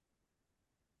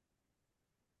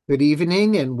Good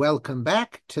evening and welcome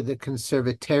back to the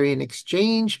Conservatarian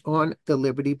Exchange on the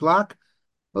Liberty Block,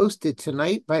 hosted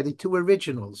tonight by the two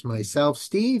originals, myself,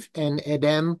 Steve, and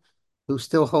Edem, who's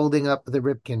still holding up the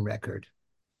Ripken record.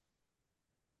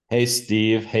 Hey,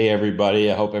 Steve. Hey,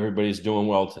 everybody. I hope everybody's doing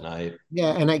well tonight.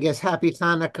 Yeah, and I guess happy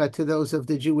Hanukkah to those of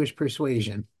the Jewish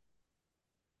persuasion.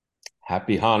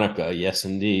 Happy Hanukkah. Yes,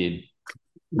 indeed.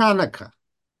 Hanukkah.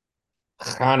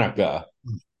 Hanukkah.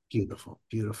 Beautiful,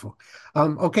 beautiful.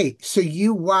 Okay, so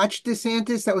you watched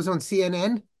DeSantis? That was on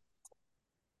CNN?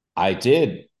 I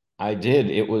did. I did.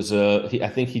 It was I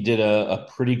think he did a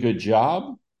pretty good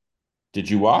job. Did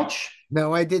you watch?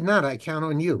 No, I did not. I count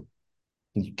on you.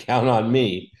 You count on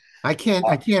me. I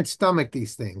can't stomach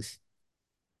these things.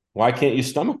 Why can't you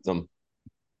stomach them?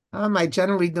 I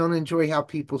generally don't enjoy how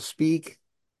people speak.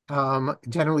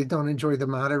 Generally don't enjoy the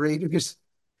moderators.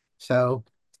 So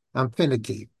I'm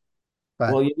finicky,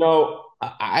 but Well,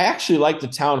 I actually like the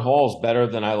town halls better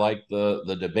than I like the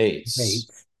hey, debates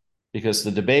because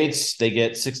the debates they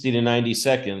get 60 to 90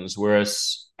 seconds,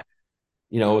 whereas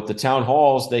with the town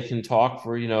halls, they can talk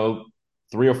for,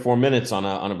 3 or 4 minutes on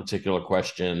a particular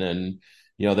question. And,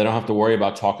 they don't have to worry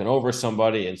about talking over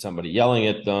somebody and somebody yelling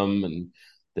at them. And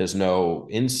there's no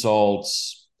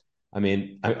insults. I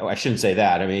mean, I shouldn't say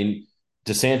that. I mean,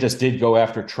 DeSantis did go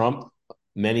after Trump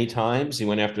many times. He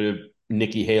went after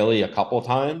Nikki Haley a couple of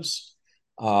times.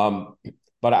 Um,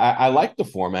 but I like the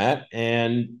format.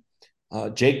 And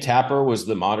Jake Tapper was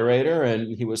the moderator,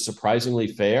 and he was surprisingly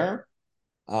fair.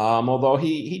 Although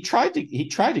he tried to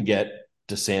get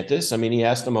DeSantis. I mean, he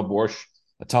asked him a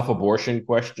tough abortion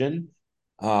question.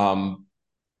 Um,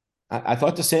 I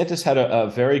thought DeSantis had a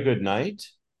very good night.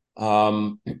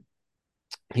 Um,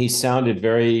 he sounded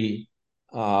very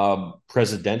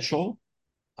presidential.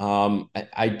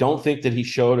 I don't think that he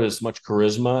showed as much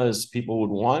charisma as people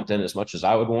would want and as much as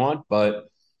I would want, but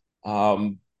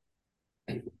um,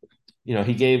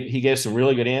 he gave some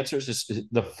really good answers.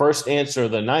 The first answer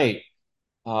of the night,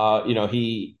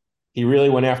 he really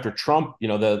went after Trump.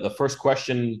 The first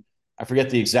question, I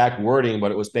forget the exact wording,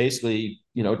 but it was basically,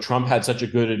 Trump had such a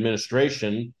good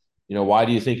administration. Why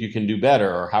do you think you can do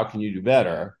better, or how can you do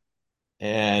better?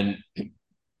 And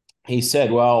he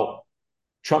said, well,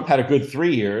 Trump had a good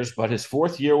 3 years, but his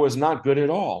fourth year was not good at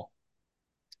all.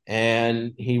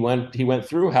 And he went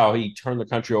through how he turned the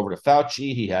country over to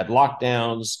Fauci. He had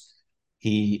lockdowns.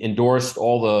 He endorsed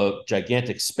all the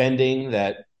gigantic spending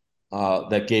that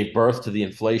gave birth to the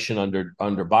inflation under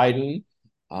Biden.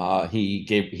 He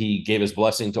gave his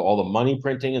blessing to all the money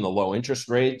printing and the low interest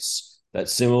rates that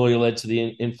similarly led to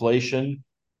the inflation.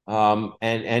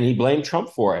 And he blamed Trump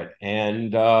for it.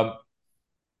 And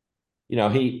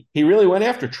he really went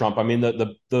after Trump. I mean,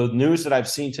 the news that I've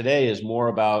seen today is more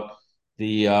about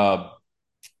the uh,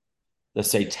 the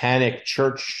satanic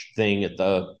church thing at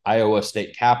the Iowa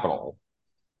State Capitol,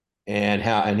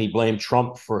 and he blamed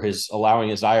Trump for his allowing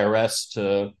his IRS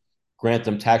to grant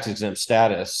them tax exempt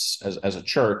status as a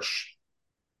church.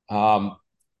 Um,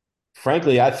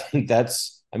 Frankly, I think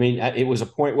I mean, it was a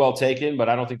point well taken, but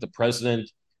I don't think the president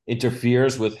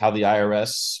interferes with how the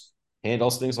IRS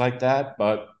handles things like that.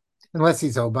 But unless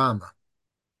he's Obama.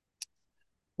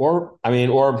 or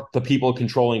the people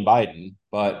controlling Biden.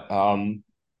 But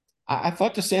I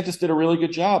thought DeSantis did a really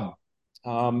good job.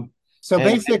 Um, So and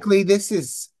basically, this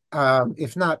is,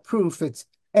 if not proof, it's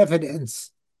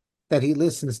evidence that he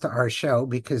listens to our show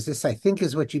because this, I think,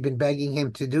 is what you've been begging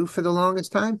him to do for the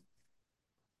longest time.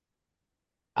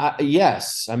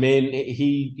 Yes, I mean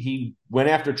he went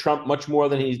after Trump much more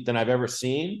than I've ever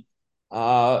seen.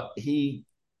 He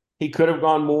could have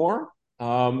gone more.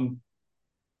 I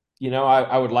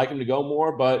would like him to go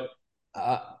more, but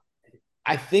uh,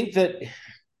 I think that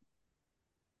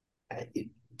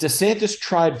DeSantis is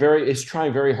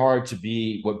trying very hard to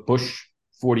be what Bush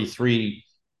 43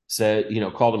 said.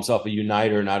 Called himself a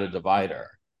uniter, not a divider.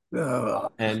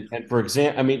 Ugh. And for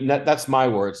example, I mean that's my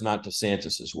words, not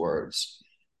DeSantis's words.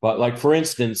 But like for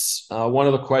instance, one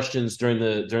of the questions during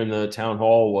the town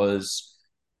hall was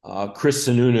Chris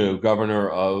Sununu, governor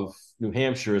of New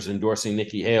Hampshire, is endorsing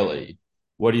Nikki Haley.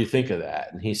 What do you think of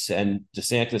that? And he said, and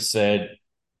DeSantis said,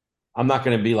 "I'm not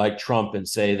going to be like Trump and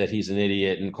say that he's an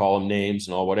idiot and call him names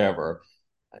and all whatever.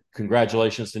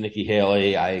 Congratulations to Nikki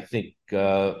Haley. I think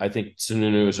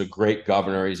Sununu is a great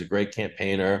governor. He's a great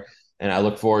campaigner, and I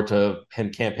look forward to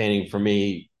him campaigning for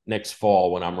me next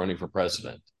fall when I'm running for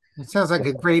president." It sounds like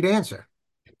a great answer.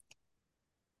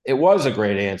 It was a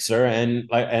great answer, and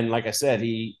like I said,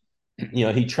 he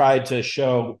tried to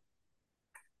show.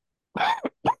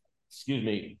 Excuse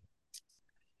me.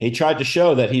 He tried to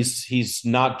show that he's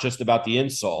not just about the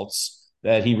insults.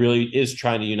 That he really is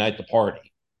trying to unite the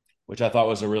party. which I thought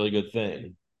was a really good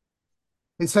thing.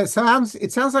 It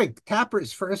sounds like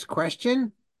Tapper's first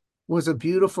question was a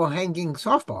beautiful hanging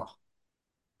softball.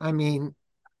 I mean,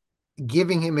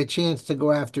 giving him a chance to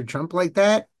go after Trump like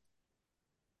that.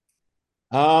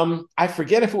 I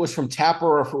forget if it was from Tapper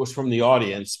or if it was from the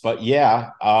audience, but yeah.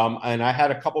 And I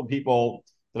had a couple of people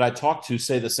that I talked to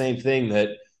say the same thing, that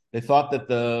they thought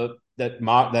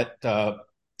that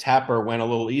Tapper went a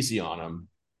little easy on him.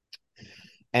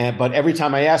 And but every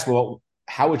time I asked, well,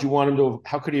 how would you want him to?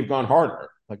 How could he have gone harder?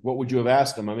 Like, what would you have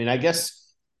asked him? I mean, I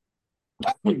guess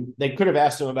they could have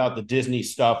asked him about the Disney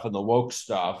stuff and the woke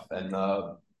stuff and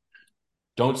the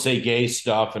don't say gay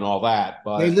stuff and all that.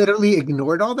 They But literally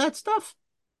ignored all that stuff.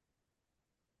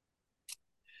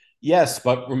 yes,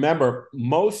 but remember,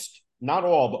 most, not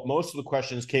all, but most of the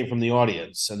questions came from the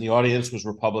audience, and the audience was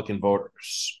Republican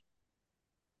voters.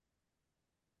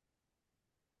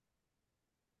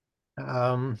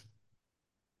 Um,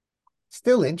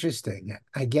 Still interesting,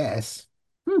 I guess.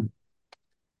 Hmm.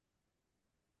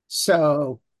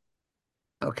 So,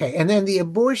 okay. And then the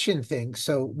abortion thing.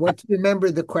 So,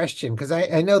 remember the question? Because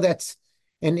I know that's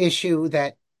an issue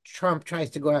that Trump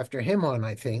tries to go after him on,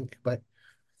 I think. But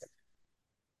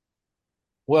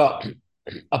Well,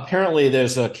 apparently,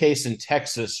 there's a case in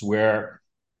Texas where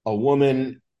a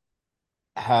woman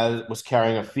was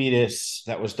carrying a fetus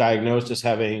that was diagnosed as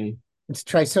having it's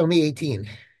trisomy 18.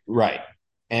 right,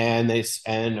 and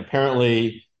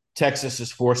apparently Texas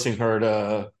is forcing her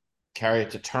to carry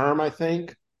it to term, I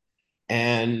think.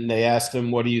 And they asked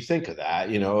him, "What do you think of that?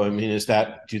 You know, I mean,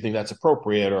 do you think that's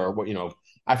appropriate, or what? You know,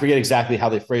 I forget exactly how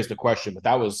they phrased the question, but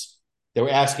that was they were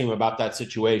asking him about that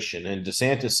situation." And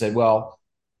DeSantis said, "Well,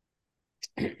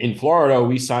 in Florida,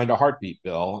 we signed a heartbeat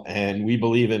bill, and we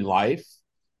believe in life,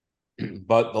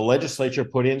 but the legislature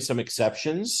put in some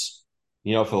exceptions,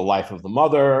 you know, for the life of the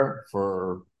mother,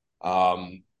 for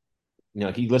um, you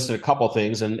know, he listed a couple of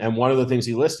things, and one of the things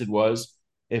he listed was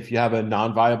if you have a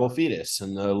non-viable fetus,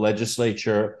 and the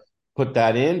legislature put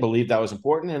that in, believed that was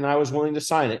important, and I was willing to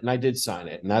sign it, and I did sign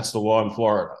it, and that's the law in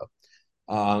Florida."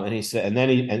 And he said, and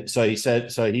then so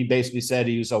he basically said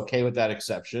he was okay with that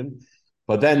exception.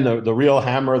 But then the real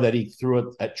hammer that he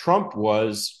threw at Trump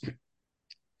was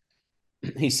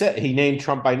he said he named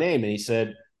Trump by name, and he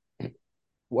said,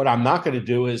 "What I'm not going to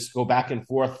do is go back and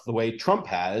forth the way Trump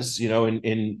has, you know,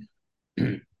 in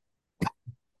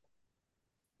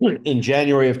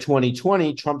January of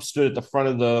 2020, Trump stood at the front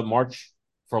of the March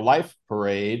for Life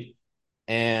parade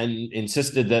and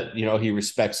insisted that, you know, he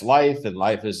respects life, and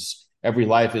every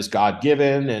life is God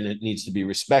given and it needs to be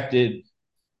respected.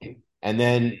 And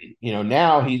then,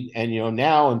 now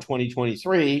in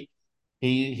 2023,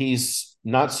 he's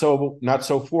not so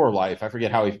for life. I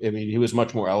forget how I mean, he was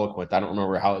much more eloquent. I don't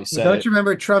remember how he Well, said don't it. you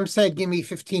remember Trump said, "Give me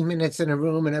 15 minutes in a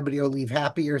room and everybody will leave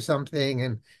happy or something,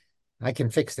 and I can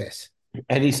fix this."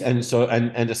 And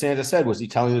DeSantis said, was he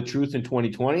telling the truth in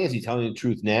 2020? Is he telling the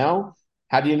truth now?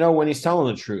 How do you know when he's telling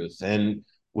the truth? And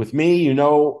with me,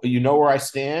 where I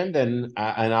stand, and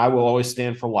I will always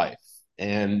stand for life.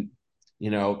 And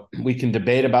we can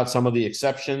debate about some of the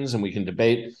exceptions, and we can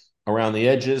debate around the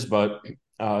edges, but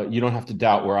you don't have to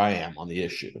doubt where I am on the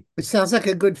issue. It sounds like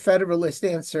a good Federalist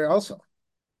answer also.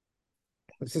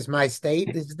 This is my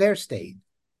state, this is their state.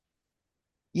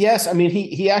 Yes, I mean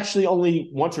he actually only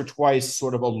once or twice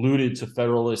sort of alluded to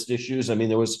Federalist issues. I mean,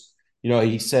 there was,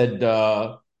 he said,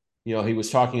 he was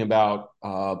talking about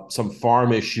some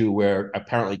farm issue where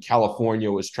apparently California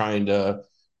was trying to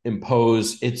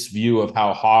impose its view of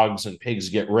how hogs and pigs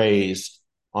get raised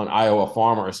on Iowa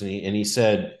farmers, and he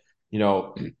said,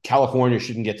 California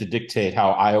shouldn't get to dictate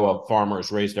how Iowa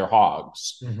farmers raise their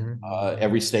hogs. Mhm.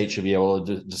 Every state should be able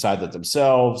to decide that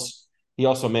themselves. He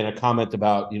also made a comment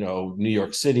about New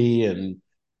York City, and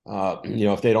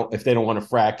if they don't want to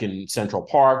frack in Central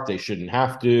Park, they shouldn't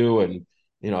have to, and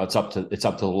it's up to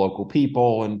the local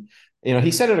people. And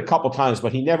he said it a couple times,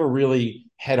 but he never really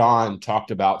head on talked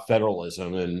about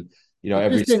federalism and Well,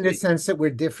 every just in the state. sense that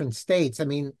we're different states. I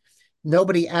mean,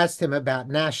 nobody asked him about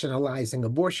nationalizing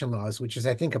abortion laws, which is,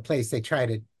 I think, a place they try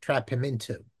to trap him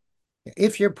into.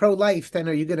 If you're pro-life, then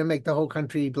are you going to make the whole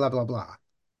country blah, blah, blah?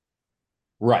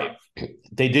 Right.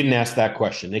 They didn't ask that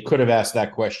question. They could have asked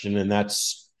that question, and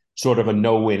that's sort of a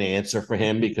no-win answer for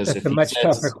him, because That's a much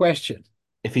tougher question.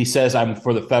 if he says I'm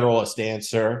for the Federalist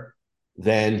answer,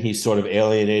 then he's sort of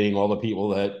alienating all the people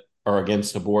that are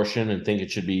against abortion and think it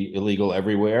should be illegal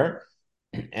everywhere.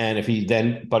 And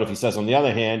but if he says on the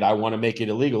other hand, I want to make it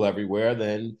illegal everywhere,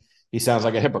 then he sounds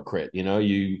like a hypocrite.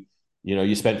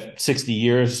 You spent 60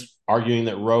 years arguing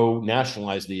that Roe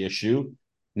nationalized the issue.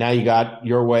 Now you got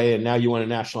your way, and now you want to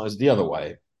nationalize the other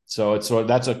way. So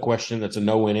that's a question that's a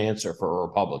no-win answer for a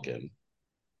Republican.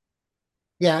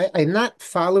 Yeah, I'm not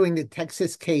following the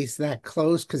Texas case that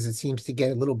close because it seems to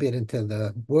get a little bit into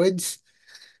the woods.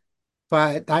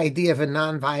 But the idea of a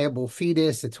non-viable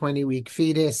fetus, a 20-week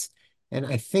fetus, and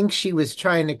I think she was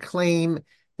trying to claim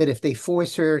that if they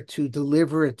force her to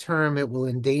deliver a term, it will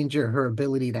endanger her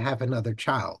ability to have another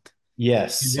child. And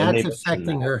Yes, and that's they mentioned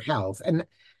affecting that. her health. And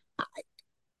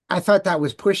I thought that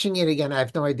was pushing it again. I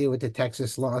have no idea what the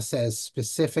Texas law says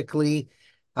specifically.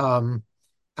 Um,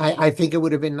 I think it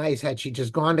would have been nice had she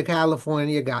just gone to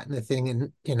California, gotten the thing,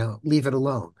 and leave it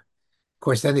alone. Of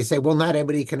course, then they say, well, not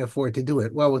everybody can afford to do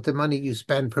it. Well, with the money you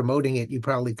spend promoting it, you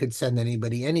probably could send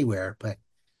anybody anywhere. But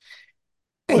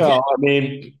again, Well, I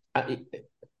mean,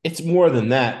 it's more than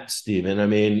that, Stephen. I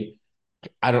mean,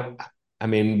 I don't. I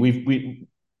mean, we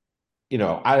you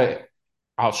know,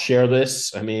 I'll share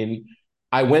this. I mean,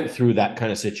 I went through that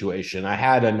kind of situation. I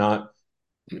had a not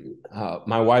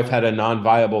my wife had a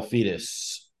non-viable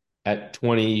fetus at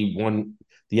 21,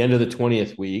 the end of the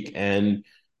 20th week, and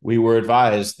we were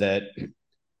advised that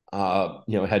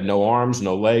it had no arms,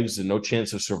 no legs, and no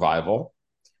chance of survival,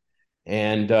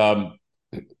 and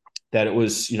that it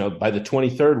was, by the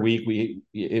 23rd week, we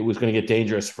it was going to get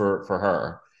dangerous for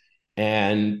her,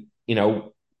 and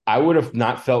I would have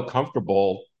not felt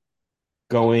comfortable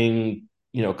going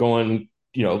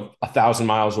 1,000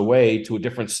 miles away to a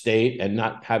different state and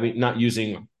not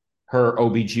using her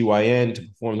OBGYN to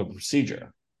perform the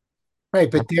procedure. right.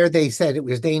 But there they said it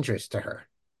was dangerous to her.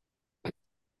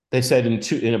 They said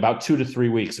in about 2 to 3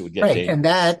 weeks it would get Right. dangerous. And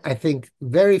that I think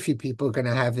very few people are going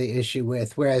to have the issue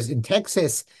with. Whereas in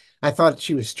Texas, I thought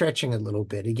she was stretching a little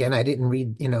bit. Again, I didn't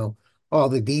read, all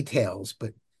the details,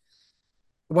 but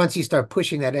once you start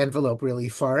pushing that envelope really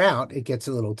far out, it gets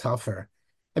a little tougher.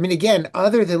 I mean, again,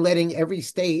 other than letting every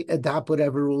state adopt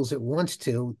whatever rules it wants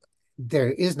to,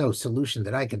 there is no solution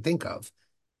that I can think of.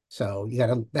 So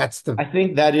that's the I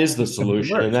think that is the of the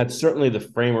solution, and worst. that's certainly the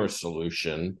framers'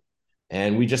 solution.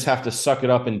 And we just have to suck it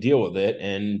up and deal with it.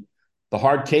 And the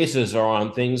hard cases are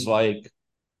on things like,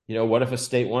 what if a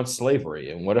state wants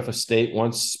slavery, and what if a state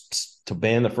wants to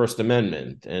ban the First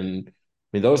Amendment? And I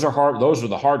mean, those are hard. Those are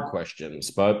the hard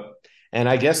questions. And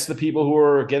I guess the people who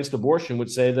are against abortion would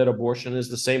say that abortion is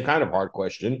the same kind of hard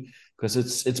question because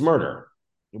it's murder.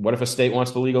 What if a state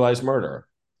wants to legalize murder?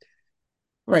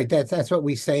 Right, that's what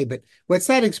we say. But what's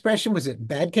that expression? Was it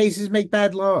bad cases make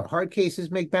bad law or hard cases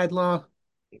make bad law?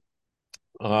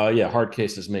 Yeah, hard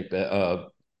cases make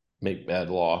bad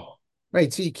law.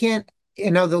 Right. So you can't,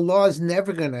 the law is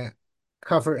never going to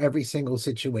cover every single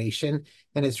situation.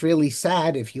 And it's really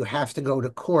sad if you have to go to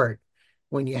court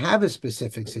when you have a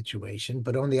specific situation.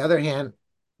 But on the other hand,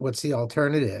 what's the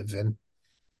alternative? And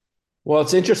Well,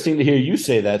 it's interesting to hear you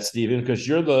say that, Stephen, because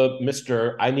you're the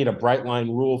Mister. I need a bright line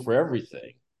rule for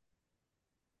everything.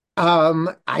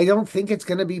 I don't think it's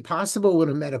going to be possible with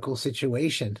a medical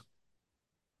situation.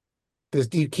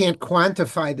 Because you can't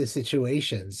quantify the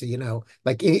situations,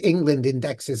 like England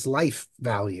indexes life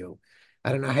value.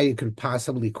 I don't know how you could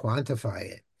possibly quantify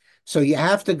it. So you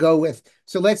have to go with,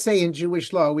 so let's say in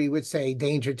Jewish law, we would say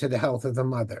danger to the health of the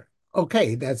mother.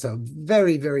 Okay, that's a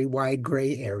very, very wide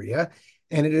gray area.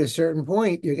 And at a certain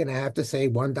point, you're going to have to say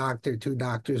one doctor, two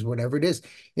doctors, whatever it is.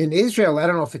 In Israel, I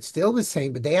don't know if it's still the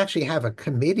same, but they actually have a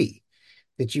committee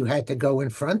that you had to go in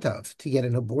front of to get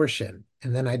an abortion.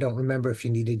 And then I don't remember if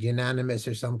you needed unanimous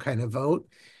or some kind of vote,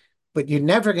 but you're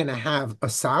never going to have a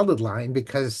solid line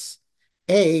because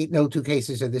A, no two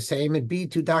cases are the same, and B,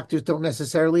 two doctors don't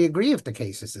necessarily agree if the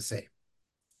case is the same.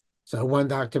 So one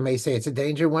doctor may say it's a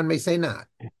danger, one may say not.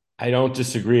 I don't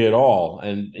disagree at all,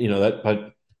 and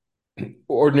but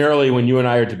ordinarily when you and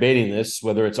I are debating this,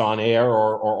 whether it's on air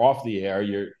or off the air,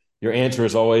 your answer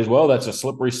is always, well, that's a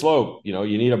slippery slope. You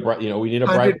need a bright, we need a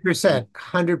bright. 100%,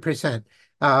 100%.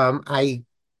 I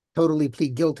totally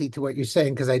plead guilty to what you're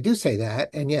saying because I do say that.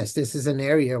 And yes, this is an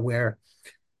area where,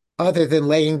 other than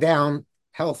laying down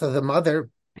health of the mother,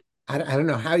 I don't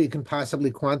know how you can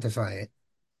possibly quantify it.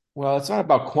 Well, it's not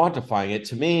about quantifying it.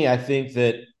 To me, I think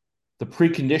that the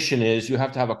precondition is you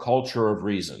have to have a culture of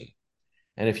reason.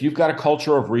 And if you've got a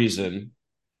culture of reason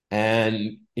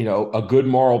and a good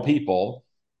moral people,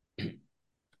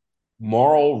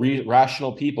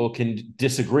 rational people can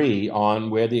disagree on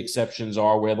where the exceptions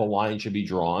are, where the line should be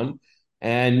drawn,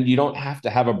 and you don't have to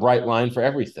have a bright line for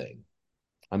everything.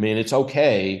 I mean, it's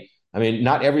okay. I mean,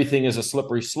 not everything is a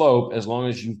slippery slope as long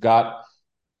as you've got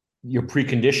your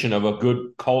precondition of a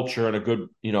good culture and a good,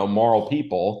 moral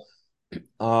people. Do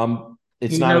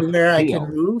It's you not know a where I can deal.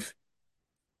 move?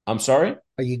 I'm sorry.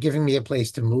 Are you giving me a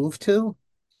place to move to?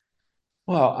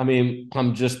 Well, I mean,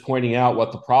 I'm just pointing out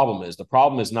what the problem is. The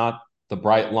problem is not the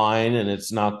bright line, and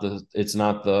it's not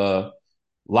the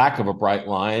lack of a bright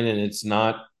line, and it's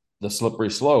not the slippery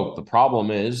slope. The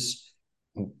problem is,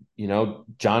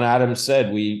 John Adams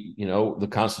said the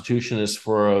Constitution is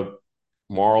for a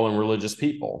moral and religious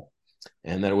people,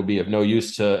 and that it would be of no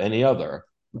use to any other.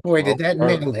 Boy, did Well, that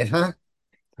nail it, huh?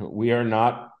 we are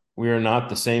not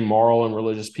the same moral and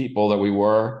religious people that we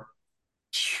were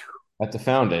at the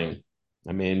founding.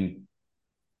 I mean,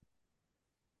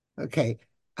 Okay.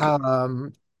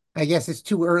 Um, I guess it's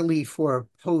too early for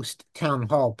post town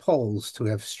hall polls to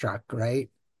have struck, right?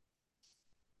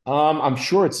 I'm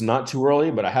sure it's not too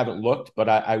early, but I haven't looked. But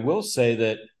I will say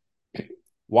that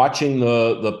watching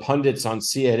the pundits on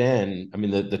CNN, I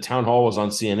mean the town hall was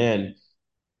on CNN.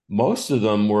 Most of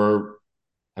them were,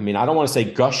 I mean, I don't want to say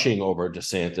gushing over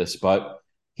DeSantis, but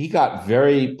he got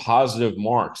very positive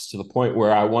marks to the point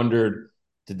where I wondered,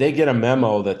 did they get a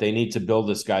memo that they need to build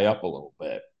this guy up a little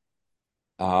bit?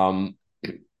 Um,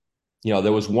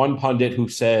 there was one pundit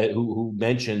who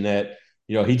mentioned that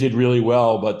he did really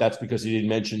well, but that's because he didn't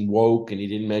mention woke and he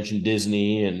didn't mention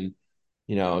Disney and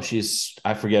she's,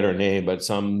 I forget her name, but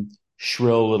some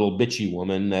shrill little bitchy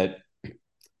woman that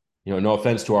no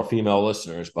offense to our female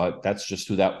listeners, but that's just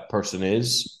who that person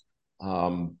is.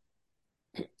 Um,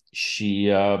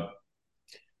 she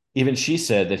even she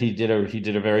said that he did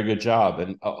a very good job,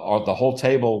 and the whole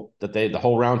table the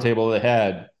whole round table they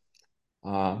had.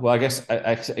 Well, I guess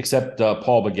except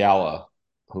Paul Begala,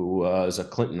 who is a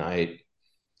Clintonite,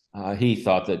 he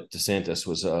thought that DeSantis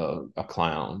was a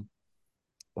clown.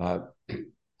 But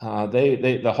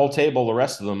the whole table, the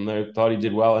rest of them, they thought he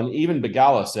did well, and even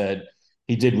Begala said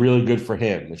he did really good for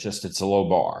him. It's a low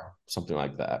bar, something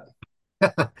like that.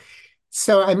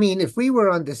 So, I mean, if we were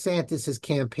on DeSantis's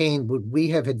campaign, would we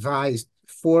have advised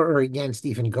for or against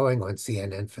even going on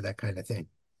CNN for that kind of thing?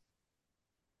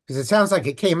 Because it sounds like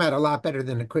it came out a lot better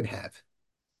than it could have.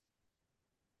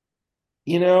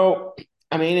 You know,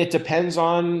 I mean, it depends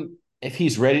on if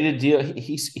he's ready to deal.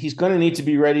 He's going to need to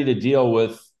be ready to deal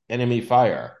with enemy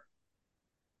fire.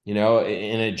 In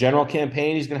a general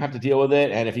campaign, he's going to have to deal with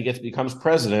it, and if he becomes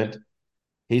president,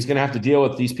 he's going to have to deal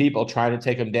with these people trying to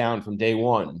take him down from day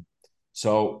one.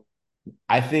 So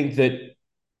I think that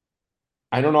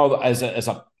I don't know as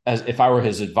if I were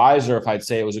his advisor, if I'd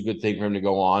say it was a good thing for him to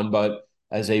go on, but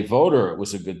as a voter, it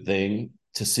was a good thing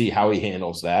to see how he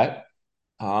handles that,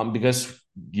 because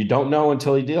you don't know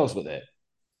until he deals with it.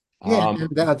 Yeah, Um,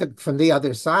 and from the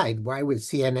other side, why would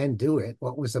CNN do it?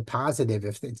 What was the positive?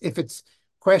 If it's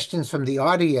questions from the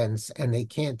audience and they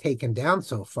can't take him down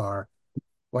so far,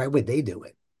 why would they do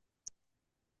it?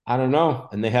 I don't know,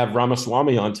 and they have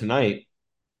Ramaswamy on tonight.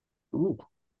 Ooh,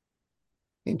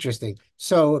 interesting.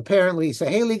 So apparently, so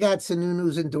Haley got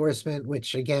Sununu's endorsement,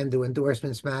 which again, do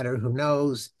endorsements matter? Who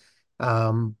knows?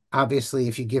 Obviously,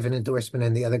 if you give an endorsement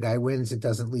and the other guy wins, it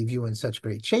doesn't leave you in such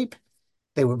great shape.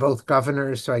 They were both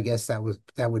governors, so I guess that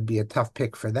would be a tough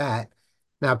pick for that.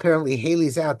 Now, apparently,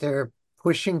 Haley's out there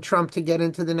pushing Trump to get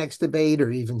into the next debate,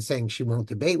 or even saying she won't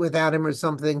debate without him or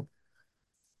something.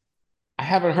 I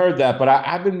haven't heard that, but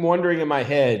I've been wondering in my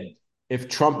head if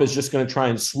Trump is just going to try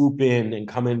and swoop in and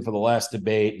come in for the last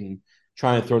debate and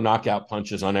try and throw knockout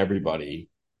punches on everybody.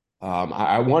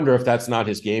 I wonder if that's not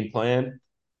his game plan.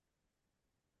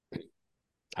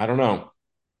 I don't know.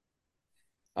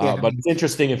 Yeah, But it's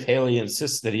interesting if Haley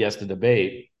insists that he has to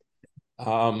debate.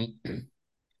 Um,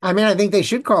 I think they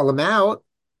should call him out.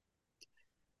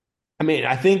 I mean,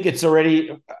 I think it's already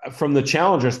from the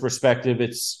challenger's perspective.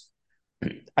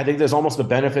 I think there's almost a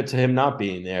benefit to him not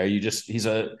being there. He's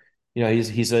an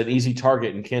easy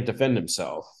target and can't defend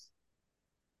himself.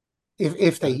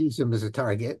 If they use him as a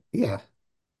target. Yeah.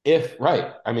 If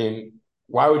right, I mean,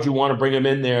 why would you want to bring him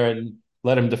in there and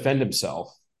let him defend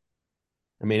himself?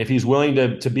 I mean, if he's willing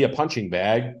to be a punching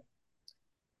bag,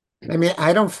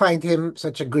 I don't find him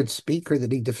such a good speaker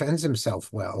that he defends himself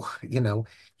well.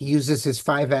 He uses his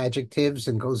five adjectives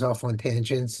and goes off on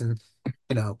tangents and,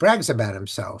 brags about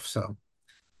himself. So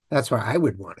that's where I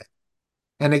would want it.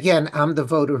 And again, I'm the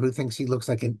voter who thinks he looks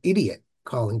like an idiot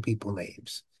calling people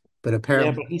names. But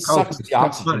yeah, apparently, but he oh, sucks it's the so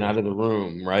oxygen fun. out of the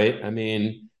room, right?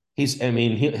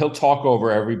 He'll talk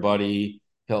over everybody.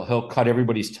 He'll cut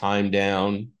everybody's time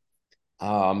down.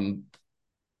 Um,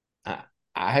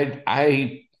 I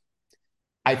I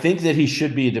I think that he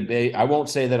should be a debate. I won't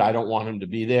say that I don't want him to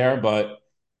be there, but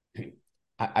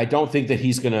I don't think that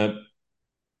he's going to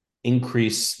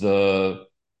increase the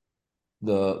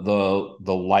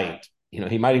light.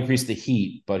 He might increase the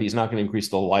heat, but he's not going to increase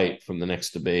the light from the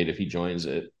next debate if he joins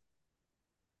it.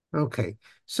 Okay.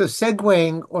 So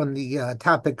segueing on the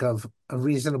topic of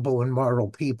reasonable and moral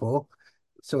people.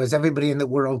 So as everybody in the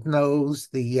world knows,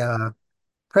 the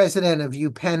president of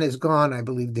UPenn is gone. I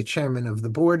believe the chairman of the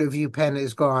board of UPenn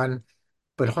is gone,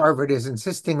 but Harvard is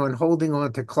insisting on holding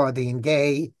on to Claudine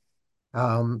Gay.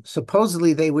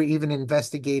 Supposedly they were even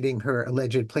investigating her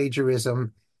alleged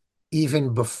plagiarism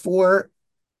even before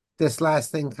this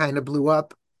last thing kind of blew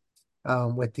up,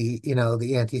 with the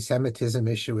anti-Semitism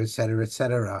issue, et cetera, et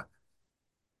cetera.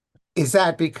 Is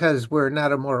that because we're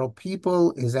not a moral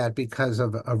people? Is that because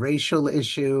of a racial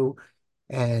issue?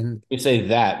 And You say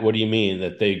that, what do you mean?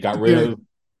 That they got rid they're of that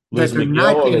Liz they're McGill,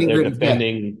 not or that getting they're rid of gay.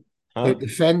 defending, They're huh?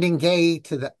 defending gay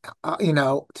to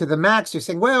the max. They're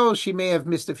saying, well, she may have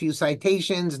missed a few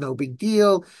citations, no big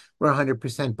deal. We're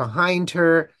 100% behind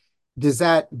her. Does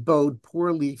that bode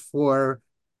poorly for,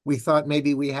 we thought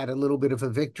maybe we had a little bit of a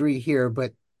victory here,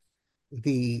 but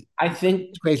the I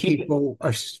think great keep it. people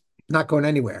are not going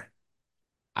anywhere.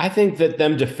 I think that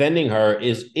them defending her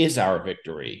is our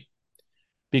victory,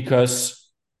 because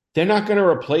they're not going to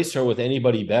replace her with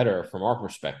anybody better from our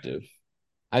perspective.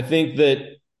 I think that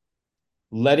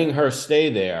letting her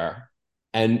stay there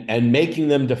and making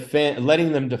them defend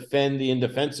letting them defend the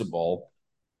indefensible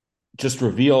just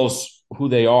reveals who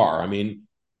they are. I mean,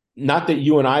 not that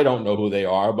you and I don't know who they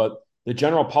are, but the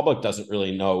general public doesn't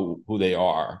really know who they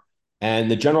are. And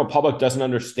the general public doesn't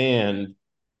understand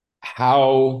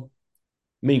how,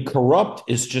 I mean, corrupt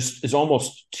is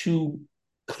almost too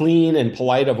clean and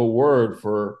polite of a word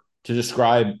for to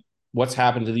describe what's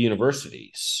happened to the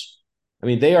universities. I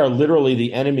mean, they are literally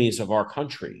the enemies of our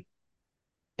country.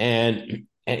 And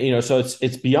so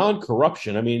it's beyond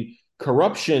corruption. I mean,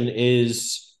 corruption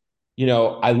is,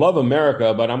 I love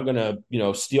America, but I'm going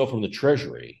to, steal from the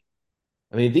treasury.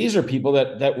 I mean, these are people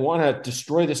that want to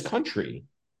destroy this country.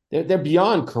 They're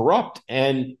beyond corrupt,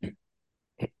 and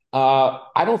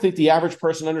I don't think the average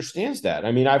person understands that.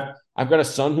 I mean, I've got a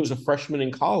son who's a freshman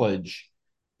in college,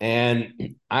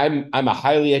 and I'm a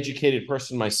highly educated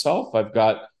person myself. I've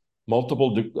got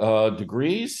multiple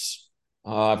degrees.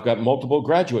 I've got multiple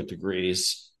graduate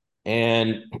degrees,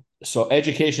 and so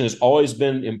education has always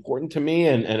been important to me,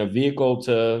 and a vehicle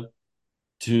to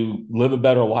live a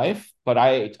better life. But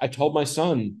I told my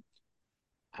son,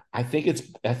 I think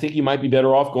you might be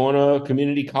better off going to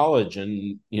community college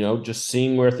and, just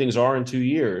seeing where things are in 2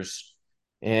 years.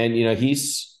 And, he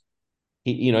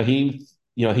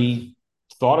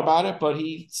thought about it, but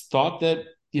he thought that,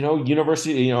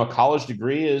 university, a college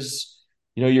degree is,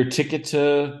 your ticket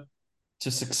to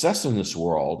success in this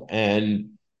world.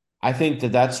 And I think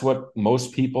that that's what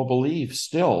most people believe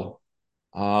still.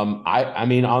 I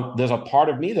mean, there's a part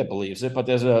of me that believes it, but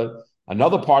there's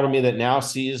another part of me that now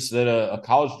sees that a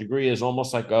college degree is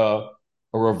almost like a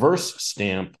reverse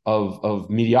stamp of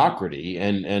mediocrity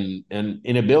and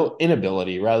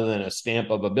inability rather than a stamp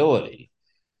of ability.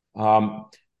 Um,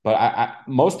 but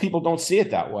most people don't see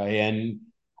it that way, and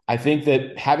I think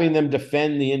that having them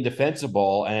defend the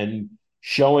indefensible and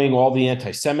showing all the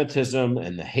anti-Semitism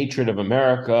and the hatred of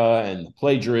America and the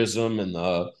plagiarism and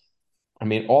I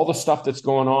mean, all the stuff that's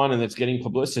going on and that's getting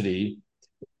publicity.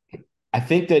 I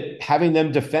think that having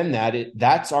them defend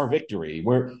that's our victory.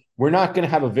 We're not going to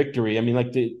have a victory. I mean,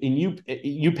 like in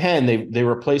UPenn, they're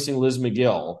replacing Liz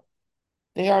McGill.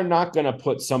 They are not going to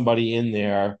put somebody in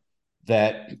there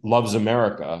that loves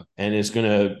America and is going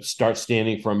to start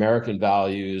standing for American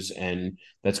values, and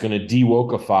that's going to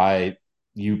de-wokeify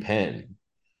UPenn.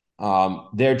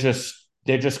 They're just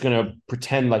going to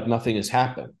pretend like nothing has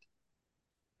happened,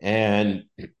 and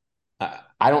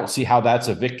I don't see how that's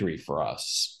a victory for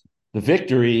us. The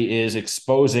victory is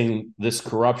exposing this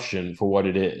corruption for what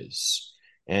it is.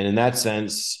 And in that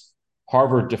sense,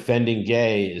 Harvard defending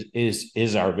gay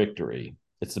is our victory.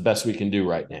 It's the best we can do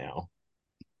right now,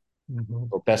 Mhm.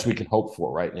 or best we can hope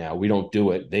for right now. We don't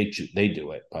do it; they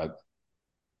do it. But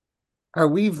Are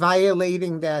we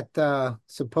violating that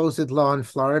supposed law in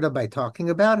Florida by talking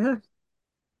about her?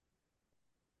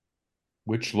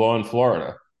 which law in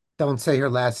Florida? Don't say her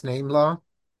last name law.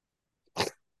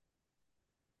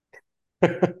 No,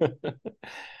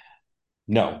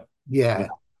 no. Yeah.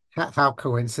 How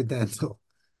coincidental.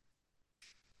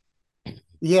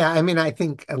 Yeah, I mean, I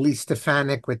think at least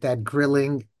Stefanik with that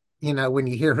grilling, when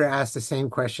you hear her ask the same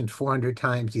question 400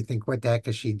 times, you think, what the heck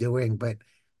is she doing? But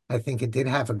I think it did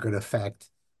have a good effect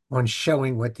on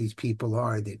showing what these people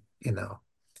are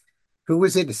who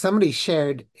was it? Somebody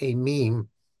shared a meme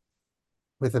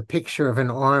with a picture of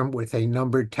an arm with a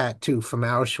numbered tattoo from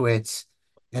Auschwitz.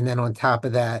 And then on top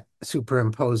of that,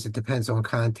 superimposed, it depends on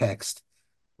context.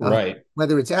 Uh, Right.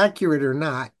 Whether it's accurate or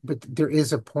not, but there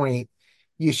is a point.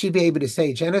 you should be able to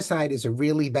say genocide is a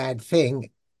really bad thing.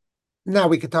 Now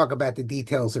we could talk about the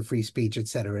details of free speech, et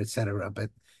cetera, et cetera. But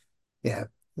yeah,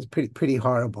 it's pretty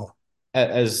horrible.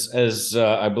 As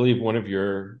I believe one of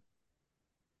your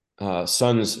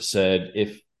sons said,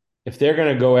 if they're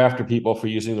going to go after people for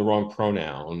using the wrong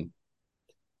pronoun,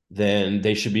 then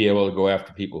they should be able to go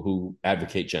after people who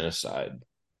advocate genocide.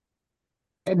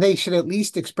 And they should at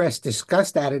least express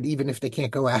disgust at it, even if they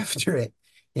can't go after it,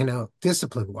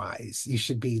 discipline wise. You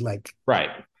should be like, Right.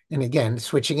 and again,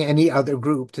 switching any other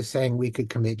group to saying we could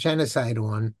commit genocide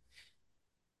on,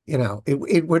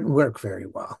 it wouldn't work very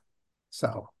well.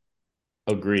 So,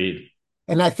 Agreed.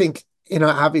 and I think,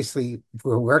 obviously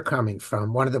where we're coming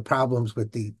from, one of the problems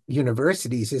with the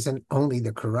universities isn't only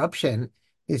the corruption,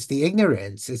 it's the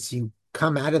ignorance. It's you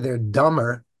come out of there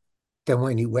dumber than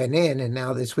when you went in. And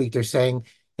now this week they're saying,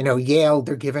 Yale,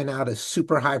 they're giving out a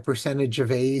super high percentage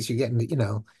of A's. You're getting,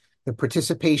 the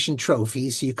participation trophy.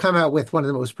 So you come out with one of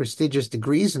the most prestigious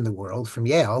degrees in the world from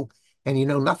Yale, and you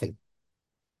know nothing.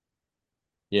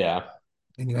 Yeah.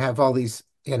 And you have all these,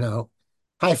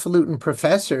 highfalutin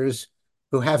professors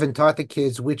who haven't taught the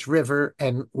kids which river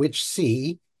and which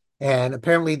sea. And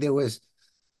apparently there was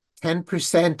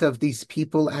 10% of these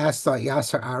people asked thought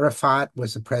Yasser Arafat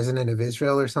was the president of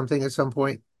Israel or something at some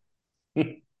point.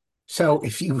 So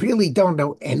if you really don't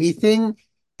know anything,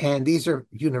 and these are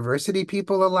university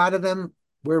people, a lot of them,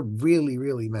 we're really,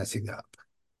 really messing up.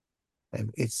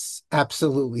 And it's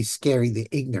absolutely scary, the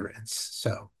ignorance.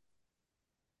 So,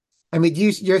 I mean,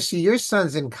 your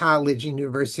son's in college,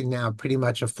 university now, pretty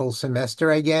much a full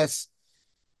semester, I guess.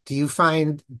 Do you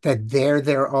find that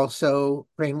they're also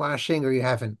brainwashing, or you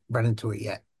haven't run into it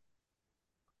yet?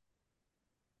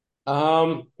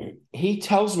 Um, he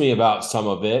tells me about some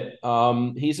of it.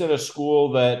 He's at a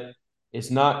school that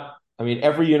is not, I mean,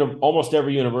 almost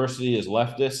every university is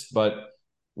leftist, but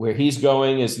where he's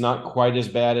going is not quite as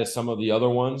bad as some of the other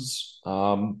ones.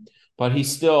 But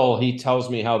he tells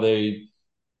me how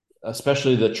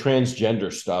especially the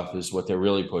transgender stuff is what they're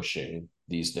really pushing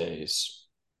these days.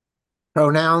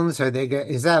 Pronouns,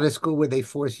 is that a school where they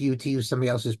force you to use somebody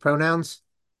else's pronouns?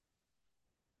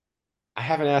 I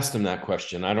haven't asked him that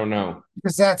question. I don't know.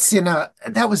 Because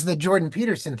that was the Jordan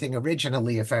Peterson thing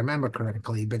originally, if I remember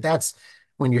correctly, but that's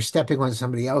when you're stepping on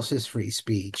somebody else's free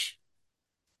speech.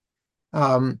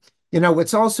 Um,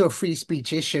 what's also a free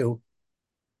speech issue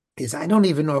is I don't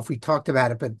even know if we talked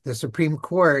about it, but the Supreme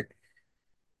Court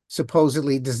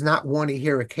supposedly does not want to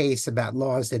hear a case about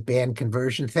laws that ban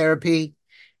conversion therapy.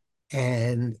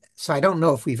 And so I don't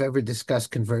know if we've ever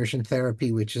discussed conversion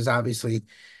therapy, which is obviously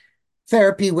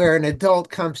therapy where an adult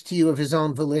comes to you of his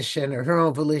own volition or her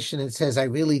own volition and says, I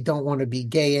really don't want to be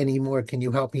gay anymore. Can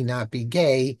you help me not be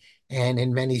gay? And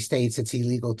in many states, it's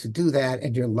illegal to do that.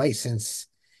 And your license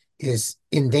is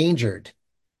endangered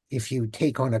if you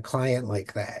take on a client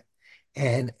like that.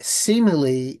 And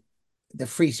seemingly, the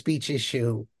free speech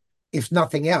issue, if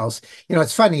nothing else,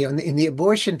 it's funny in the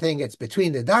abortion thing, it's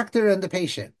between the doctor and the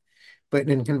patient. But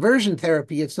in conversion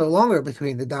therapy, it's no longer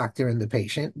between the doctor and the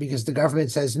patient because the government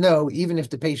says no, even if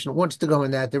the patient wants to go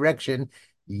in that direction,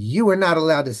 you are not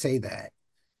allowed to say that.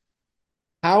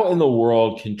 How in the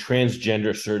world can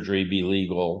transgender surgery be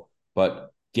legal,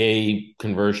 but gay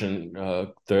conversion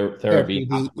therapy Therapy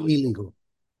not? be illegal.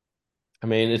 I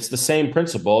mean, it's the same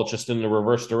principle, just in the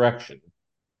reverse direction.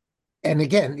 And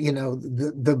again,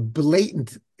 the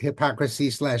blatant hypocrisy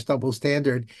slash double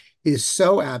standard is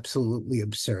so absolutely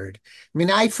absurd. I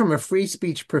mean, from a free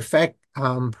speech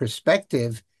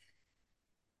perspective,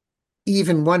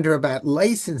 even wonder about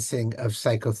licensing of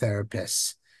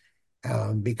psychotherapists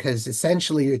because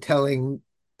essentially you're telling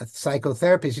a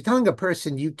psychotherapist, you're telling a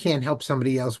person you can't help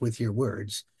somebody else with your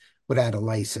words without a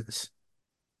license.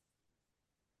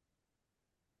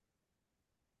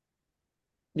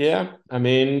 Yeah, I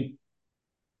mean,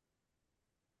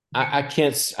 I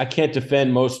can't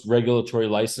defend most regulatory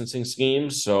licensing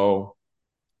schemes, so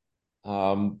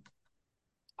um,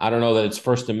 I don't know that it's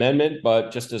First Amendment,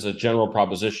 but just as a general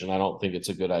proposition, I don't think it's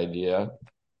a good idea.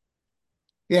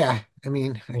 Yeah, I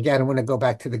mean, again, I want to go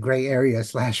back to the gray area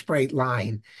slash bright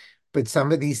line. But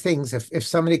some of these things, if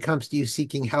somebody comes to you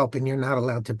seeking help and you're not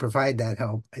allowed to provide that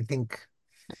help, I think,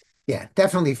 yeah,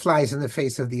 definitely flies in the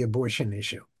face of the abortion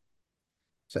issue.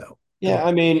 So Yeah,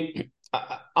 I mean,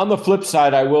 on the flip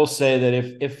side, I will say that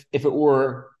if it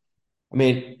were, I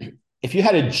mean, if you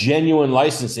had a genuine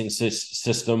licensing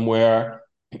system where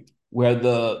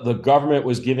the government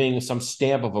was giving some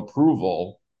stamp of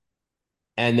approval,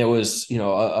 and there was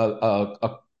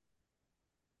a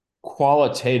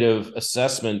qualitative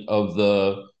assessment of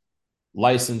the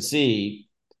licensee,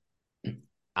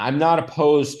 I'm not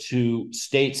opposed to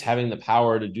states having the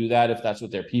power to do that if that's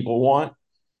what their people want.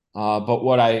 But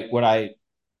what I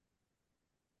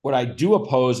do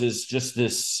oppose is just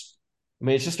this. I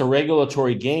mean, it's just a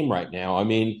regulatory game right now. I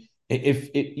mean, if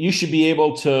you should be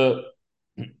able to,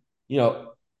 you know,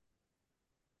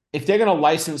 if they're going to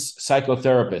license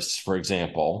psychotherapists, for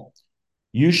example,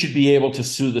 you should be able to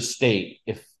sue the state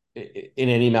if in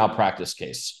any malpractice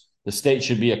case. The state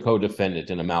should be a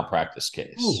co-defendant in a malpractice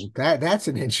case. Ooh, that's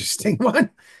an interesting one.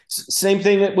 Same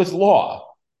thing with law.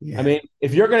 I Yeah. mean,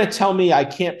 if you're going to tell me I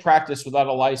can't practice without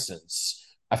a license,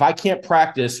 if I can't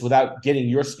practice without getting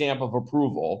your stamp of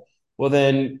approval, well,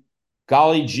 then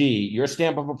golly gee, your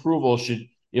stamp of approval should,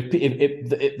 if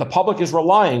the public is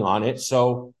relying on it,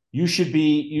 so you should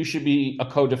be a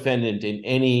co-defendant in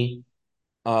any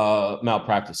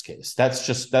malpractice case.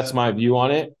 That's my view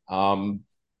on it. But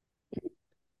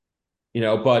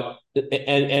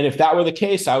and if that were the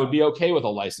case, I would be okay with a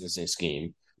licensing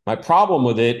scheme. My problem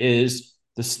with it is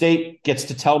the state gets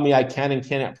to tell me I can and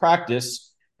cannot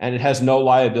practice, and it has no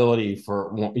liability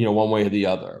for one way or the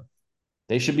other.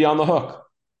 They should be on the hook.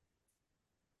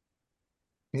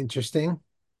 Interesting.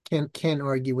 Can't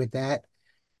argue with that.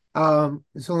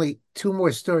 There's only two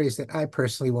more stories that I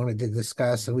personally wanted to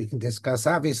discuss, and we can discuss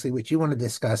obviously what you want to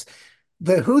discuss.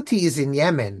 The Houthis in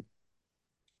Yemen,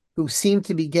 who seem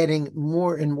to be getting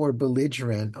more and more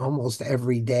belligerent almost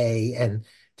every day, and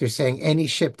they're saying any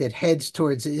ship that heads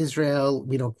towards Israel,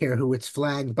 we don't care who it's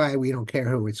flagged by, we don't care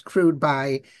who it's crewed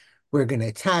by, we're going to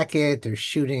attack it. They're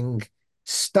shooting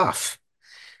stuff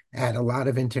at a lot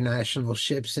of international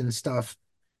ships and stuff.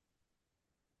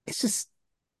 It's just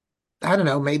I don't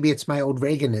know, maybe it's my old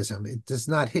Reaganism. It does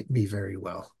not hit me very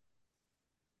well.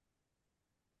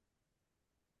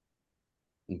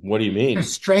 What do you They're mean?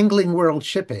 strangling world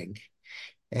shipping.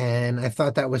 And I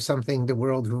thought that was something the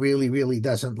world really, really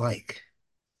doesn't like.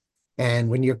 And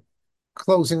when you're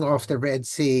closing off the Red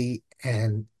Sea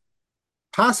and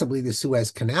possibly the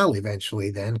Suez Canal eventually,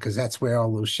 then, because that's where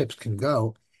all those ships can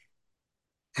go,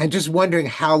 and just wondering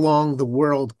how long the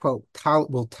world, quote,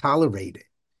 will tolerate it.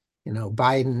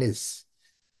 Biden is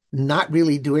not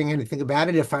really doing anything about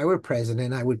it. If I were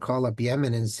president, I would call up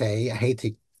Yemen and say, I hate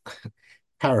to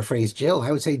paraphrase Jill,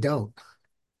 I would say don't.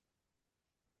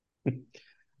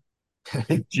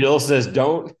 Jill says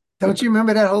don't. Don't you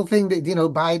remember that whole thing that,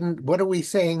 Biden, what are we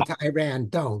saying to Iran?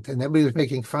 Don't. And everybody was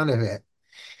making fun of it.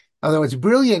 Although it's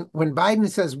brilliant when Biden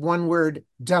says one word,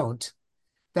 don't,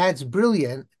 that's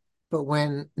brilliant. But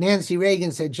when Nancy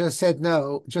Reagan said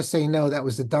no, just say no, that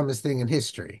was the dumbest thing in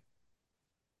history.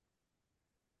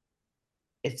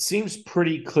 It seems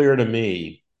pretty clear to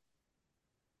me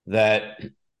that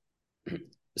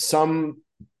some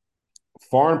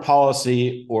foreign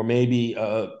policy or maybe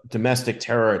a domestic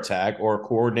terror attack or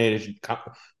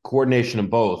coordination of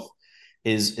both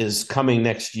is coming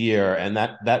next year, and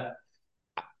that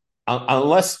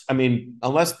unless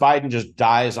Biden just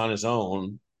dies on his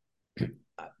own,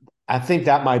 I think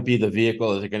that might be the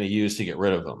vehicle that they're going to use to get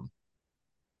rid of him.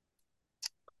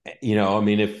 I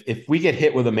mean, if we get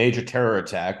hit with a major terror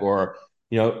attack, or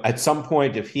at some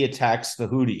point if he attacks the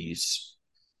Houthis,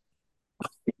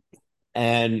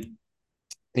 and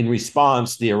in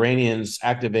response the Iranians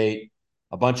activate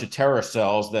a bunch of terror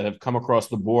cells that have come across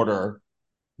the border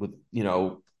with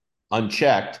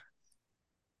unchecked,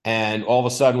 and all of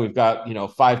a sudden we've got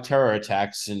 5 terror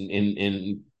attacks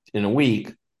in a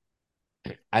week.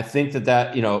 I think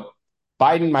that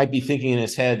Biden might be thinking in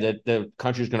his head that the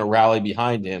country's going to rally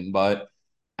behind him, but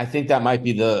I think that might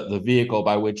be the vehicle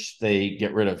by which they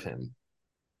get rid of him.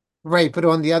 Right. But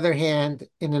on the other hand,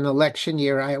 in an election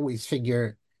year, I always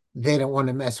figure they don't want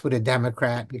to mess with a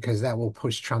Democrat because that will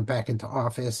push Trump back into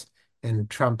office. And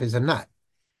Trump is a nut.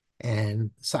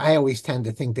 And so I always tend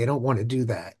to think they don't want to do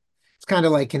that. It's kind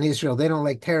of like in Israel, they don't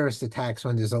like terrorist attacks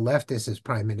when there's a leftist as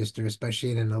prime minister,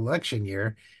 especially in an election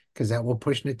year, because that will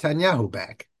push Netanyahu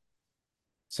back.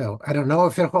 So I don't know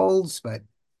if it holds, but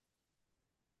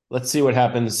Let's see what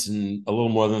happens in a little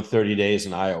more than 30 days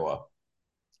in Iowa.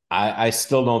 I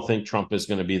still don't think Trump is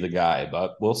going to be the guy,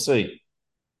 but we'll see.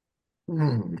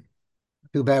 hmm,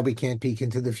 too bad we can't peek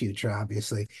into the future,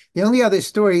 obviously. The only other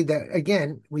story that,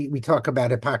 again, we talk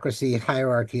about hypocrisy,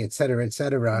 hierarchy, et cetera,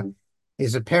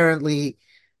 is apparently,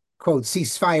 quote,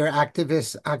 ceasefire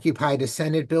activists occupied a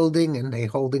Senate building and they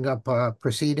holding up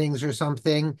proceedings or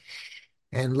something.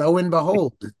 And lo and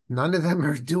behold, none of them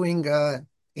are doing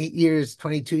 8 years,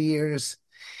 22 years.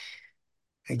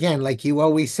 Again, like you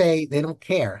always say, they don't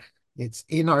care. It's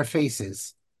in our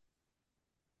faces.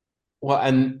 Well,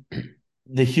 and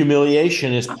the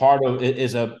humiliation is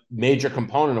a major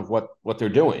component of what they're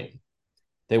doing.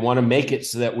 They want to make it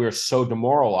so that we're so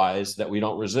demoralized that we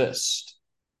don't resist.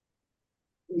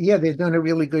 Yeah, they're doing a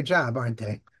really good job, aren't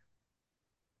they?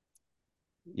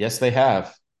 Yes, they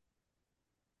have.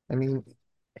 I mean,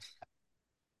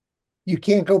 you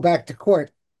can't go back to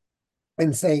court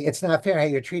and say it's not fair how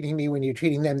you're treating me when you're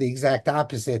treating them the exact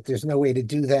opposite. There's no way to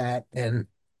do that. And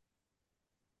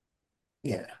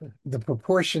yeah, the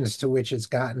proportions to which it's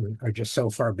gotten are just so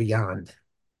far beyond.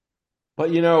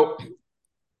 But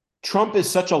Trump is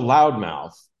such a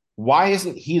loudmouth. Why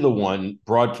isn't he the one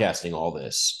broadcasting all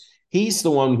this? He's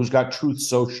the one who's got Truth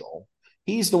Social.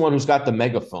 He's the one who's got the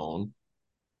megaphone.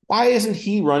 Why isn't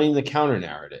he running the counter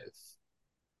narrative?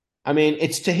 I mean,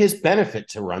 it's to his benefit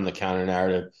to run the counter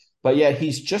narrative, but yet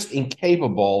he's just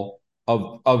incapable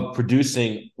of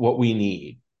producing what we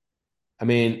need. I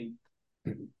mean,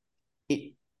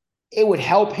 it, it would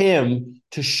help him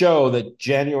to show that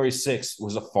January 6th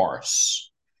was a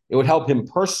farce. It would help him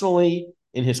personally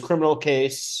in his criminal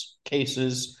cases,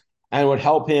 and it would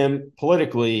help him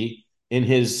politically in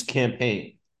his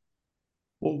campaign.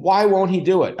 Well, why won't he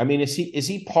do it? I mean, is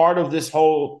he part of this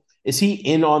whole? Is he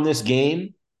in on this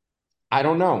game? I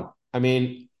don't know. I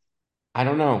mean, I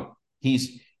don't know.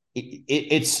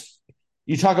 It's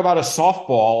you talk about a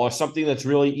softball or something that's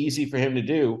really easy for him to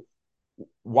do.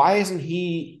 Why isn't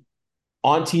he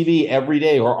on TV every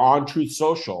day or on Truth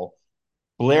Social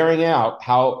blaring out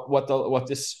what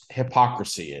this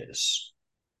hypocrisy is?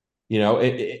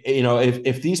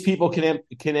 If these people can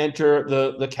enter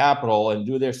the Capitol and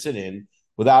do their sit-in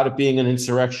without it being an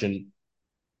insurrection,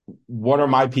 what are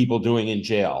my people doing in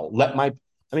jail?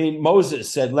 I mean, Moses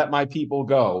said, "Let my people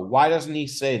go." Why doesn't he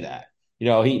say that?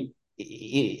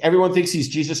 Everyone thinks he's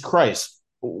Jesus Christ.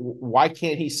 Why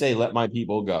can't he say, "Let my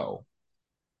people go"?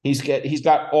 He's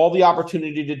got all the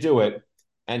opportunity to do it,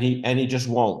 and he just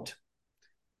won't.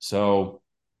 So,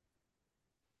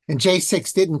 And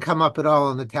J6 didn't come up at all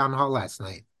in the town hall last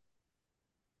night.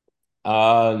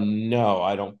 no,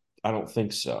 I don't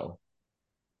think so.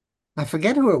 I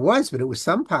forget who it was, but it was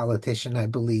some politician, I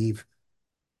believe,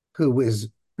 who was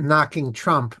knocking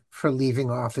Trump for leaving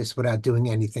office without doing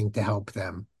anything to help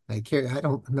them. I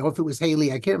don't know if it was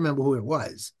Haley. I can't remember who it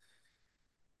was.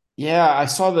 Yeah, I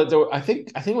saw that I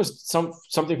think it was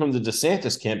something from the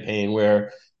DeSantis campaign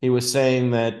where he was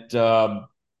saying that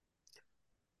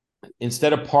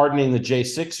instead of pardoning the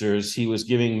J6ers, he was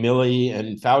giving Milley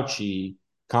and Fauci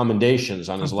commendations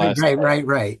on his Right, last right, day. right,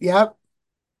 right. Yep.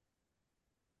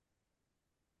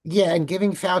 Yeah, and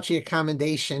giving Fauci a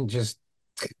commendation just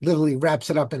literally wraps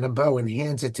it up in a bow and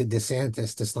hands it to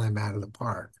DeSantis to slam out of the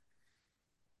park.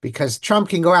 Because Trump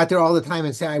can go out there all the time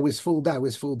and say, I was fooled, I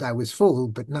was fooled, I was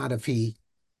fooled, but not if he,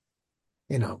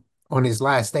 you know, on his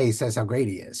last day says how great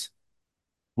he is,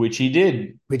 Which he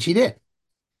did. which he did.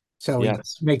 So it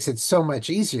Yes. makes it so much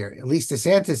easier. At least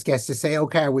DeSantis gets to say,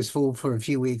 okay, I was fooled for a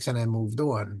few weeks and I moved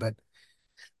on. But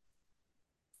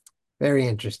very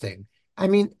interesting. I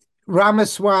mean,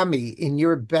 Ramaswamy, in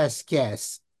your best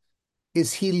guess,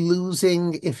 is he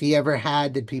losing if he ever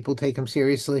had? Did people take him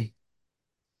seriously?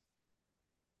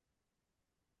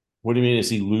 What do you mean? Is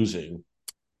he losing?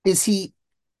 Is he,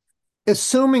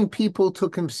 assuming people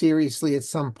took him seriously at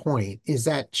some point, is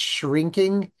that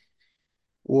shrinking?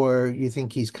 Or you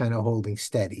think he's kind of holding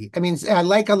steady? I mean, I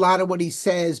like a lot of what he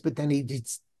says, but then he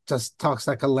just talks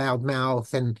like a loud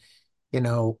mouth and, you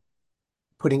know,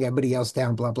 putting everybody else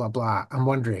down, blah, blah, blah. I'm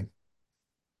wondering.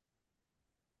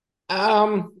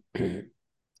 Um,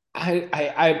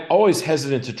 I'm always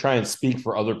hesitant to try and speak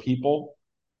for other people.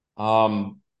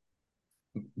 Um,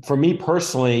 for me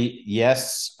personally,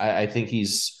 yes, I think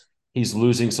he's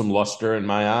losing some luster in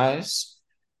my eyes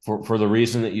for the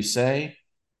reason that you say.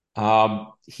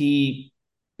 He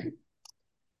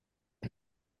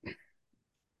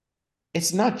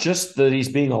It's not just that he's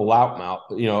being a lout mouth,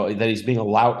 that he's being a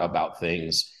lout about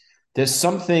things. There's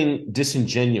something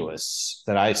disingenuous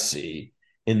that I see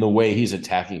in the way he's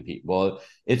attacking people.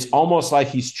 It's almost like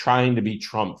he's trying to be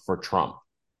Trump for Trump.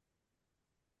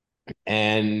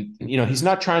 And, he's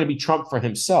not trying to be Trump for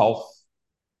himself.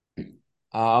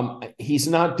 He's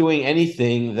not doing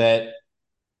anything that,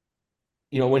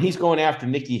 when he's going after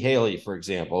Nikki Haley, for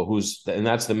example, and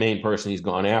that's the main person he's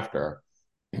gone after,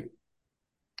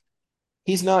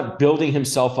 he's not building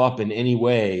himself up in any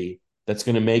way that's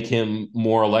going to make him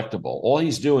more electable. All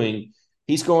he's doing,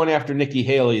 he's going after Nikki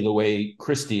Haley the way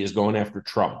Christie is going after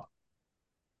Trump.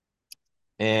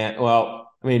 And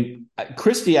well, I mean,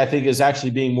 Christie, I think, is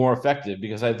actually being more effective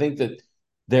because I think that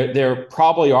there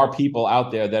probably are people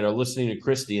out there that are listening to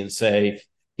Christie and say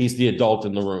he's the adult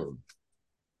in the room.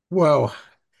 Whoa.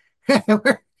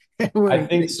 We're I in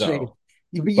think great shape. so.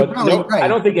 You're But probably no, I right.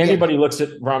 don't think Yeah. anybody looks at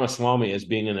Ramaswamy as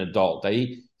being an adult.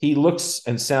 He looks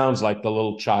and sounds like the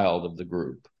little child of the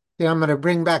group. Yeah, I'm going to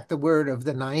bring back the word of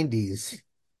the 90s.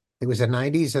 It was the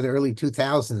 90s or the early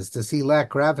 2000s. Does he lack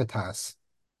gravitas?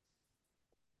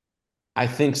 I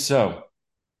think so.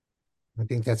 I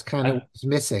think that's kind of I, what's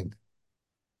missing.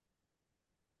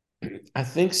 I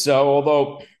think so.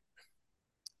 Although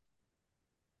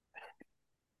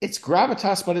it's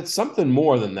gravitas, but it's something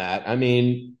more than that. I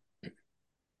mean,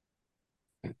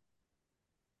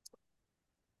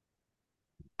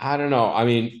 I don't know. I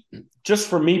mean, just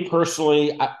for me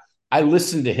personally, I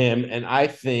listen to him and I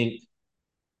think,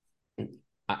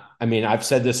 I mean, I've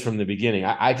said this from the beginning.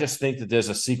 I just think that there's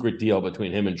a secret deal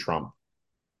between him and Trump.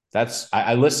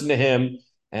 I listen to him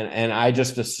and I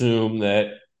just assume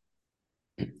that,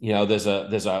 there's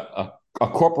a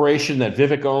corporation that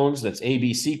Vivek owns that's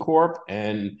ABC Corp,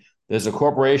 and there's a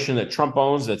corporation that Trump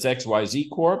owns that's XYZ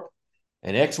Corp,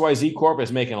 and XYZ Corp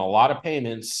is making a lot of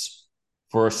payments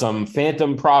for some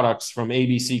phantom products from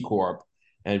ABC Corp,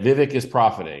 and Vivek is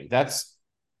profiting.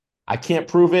 I can't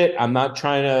prove it. I'm not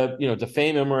trying to,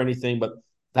 defame him or anything, but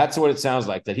that's what it sounds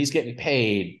like, that he's getting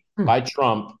paid Hmm, by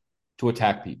Trump to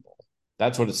attack people.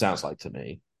 That's what it sounds like to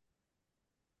me.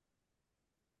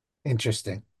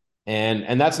 interesting.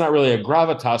 And that's not really a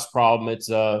gravitas problem. It's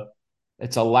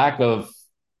a lack of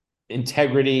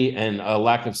integrity and a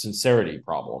lack of sincerity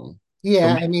problem for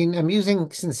Yeah, me. I mean, I'm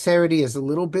using sincerity as a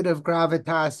little bit of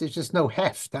gravitas. There's just no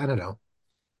heft. I don't know.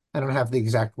 I don't have the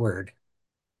exact word.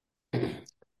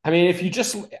 I mean, if you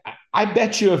just, I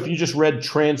bet you if you just read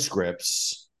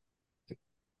transcripts,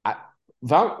 I,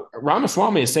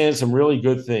 Ramaswamy is saying some really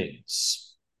good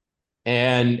things.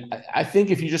 And I think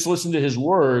if you just listen to his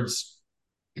words,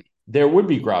 there would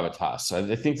be gravitas.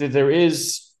 I think that there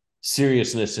is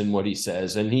seriousness in what he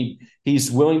says, and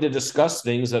he's willing to discuss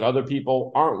things that other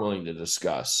people aren't willing to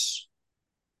discuss.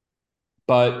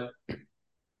 But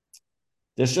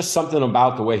there's just something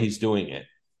about the way he's doing it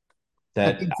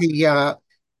I that think the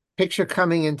picture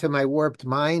coming into my warped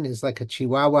mind is like a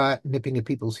chihuahua nipping at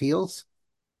people's heels.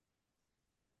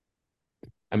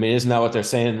 I mean, isn't that what they're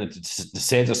saying that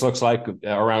DeSantis looks like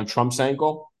around Trump's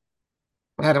ankle?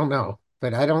 I don't know,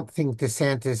 but I don't think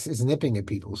DeSantis is nipping at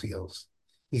people's heels.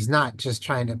 He's not just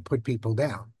trying to put people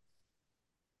down.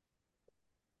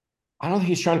 I don't think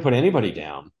he's trying to put anybody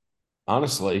down,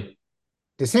 honestly.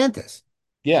 DeSantis,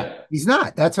 Yeah. he's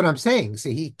not. That's what I'm saying. So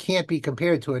he can't be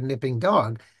compared to a nipping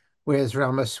dog, whereas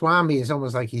Ramaswamy is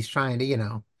almost like he's trying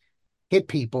to, hit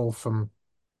people from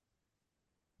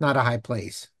not a high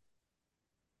place.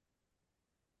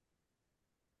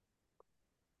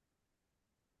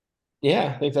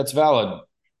 Yeah, I think that's valid.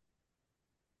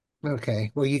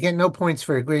 Okay. Well, you get no points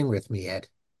for agreeing with me, Ed.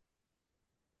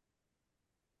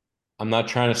 I'm not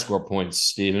trying to score points,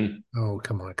 Stephen. Oh,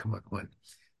 come on, come on, come on.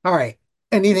 All right.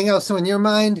 Anything else on your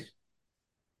mind?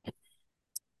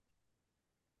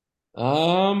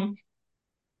 Um,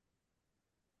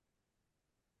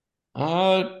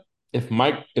 Uh, if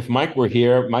Mike were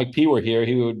here, Mike P were here,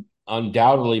 he would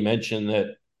undoubtedly mention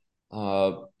that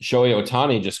Shohei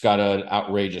Ohtani just got an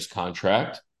outrageous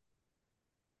contract.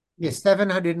 Yeah,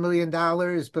 $700 million,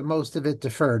 but most of it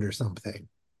deferred or something.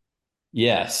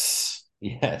 Yes,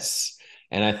 yes,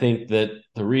 and I think that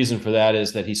the reason for that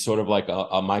is that he's sort of like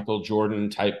a Michael Jordan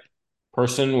type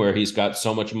person, where he's got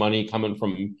so much money coming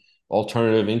from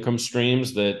alternative income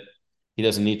streams that he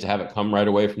doesn't need to have it come right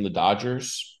away from the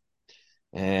Dodgers.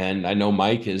 And I know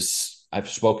I've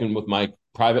spoken with Mike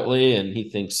privately, and he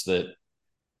thinks that,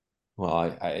 well,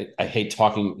 I hate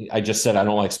talking. I just said I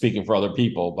don't like speaking for other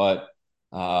people, but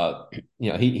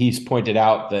he's pointed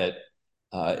out that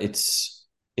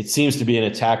it seems to be an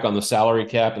attack on the salary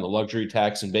cap and the luxury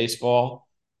tax in baseball.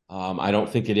 I don't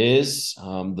think it is.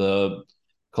 The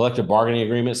collective bargaining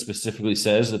agreement specifically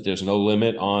says that there's no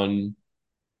limit on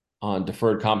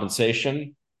deferred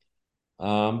compensation.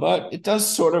 But it does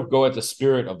sort of go at the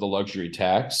spirit of the luxury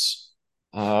tax.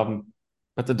 Um,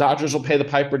 but the Dodgers will pay the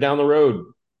piper down the road.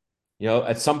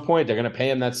 At some point they're going to pay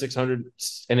him that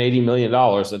 $680 million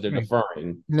that they're Right.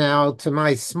 deferring. Now, to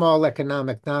my small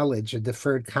economic knowledge, a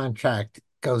deferred contract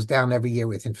goes down every year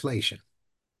with inflation.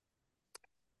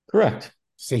 Correct.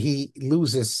 So he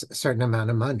loses a certain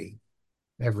amount of money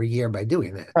every year by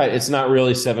doing that. Right. It's not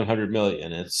really 700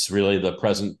 million. It's really the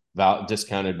present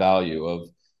discounted value of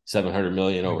 700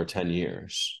 million Right. over 10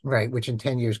 years. Right, which in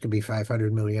 10 years could be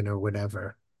 500 million or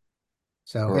whatever.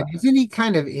 So, and Correct. isn't he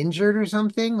kind of injured or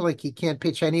something? Like he can't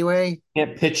pitch anyway?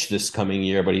 Can't pitch this coming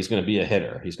year, but he's going to be a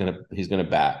hitter. He's going to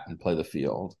bat and play the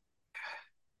field.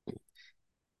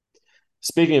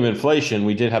 Speaking of inflation,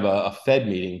 we did have a Fed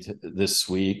meeting this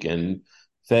week, and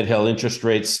Fed held interest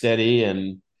rates steady,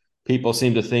 and people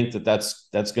seem to think that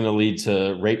that's going to lead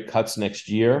to rate cuts next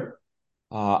year.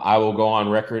 I will go on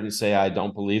record and say I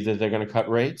don't believe that they're going to cut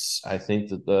rates. I think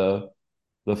that the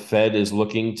Fed is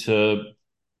looking to,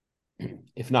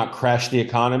 if not crash the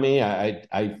economy,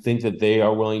 I think that they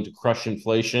are willing to crush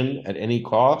inflation at any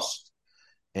cost,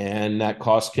 and that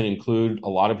cost can include a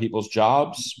lot of people's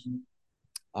jobs.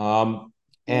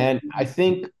 And I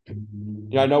think,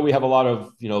 I know we have a lot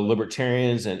of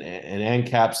libertarians and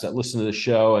ANCAPs that listen to the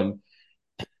show, and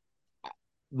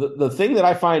the thing that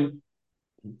I find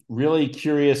really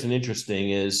curious and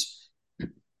interesting is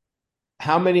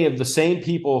how many of the same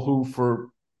people who for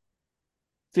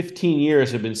 15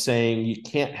 years have been saying you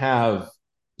can't have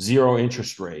 0%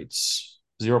 interest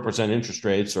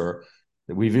rates, or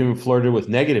we've even flirted with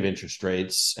negative interest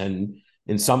rates. And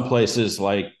in some places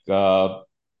like I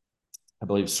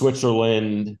believe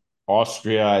Switzerland,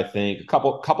 Austria, I think a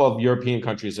couple of European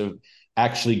countries have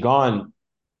actually gone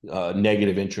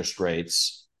negative interest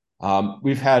rates.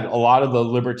 We've had a lot of the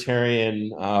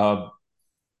libertarian, ANCAP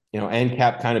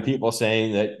kind of people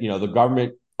saying that the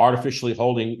government artificially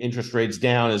holding interest rates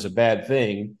down is a bad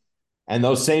thing, and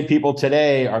those same people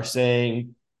today are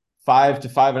saying 5 to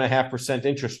 5.5%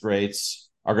 interest rates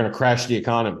are going to crash the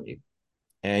economy.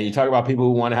 And you talk about people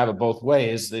who want to have it both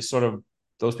ways.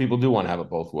 Those people do want to have it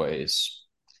both ways.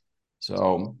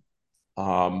 So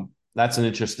that's an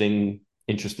interesting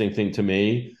thing to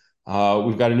me.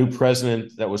 We've got a new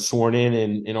president that was sworn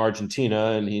in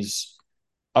Argentina, and he's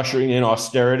ushering in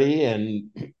austerity, and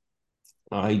he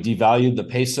devalued the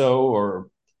peso, or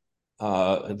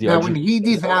the Now, when Argentine he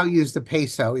peso. devalues the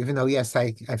peso, even though, yes,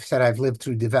 I've said I've lived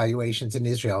through devaluations in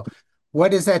Israel,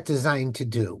 what is that designed to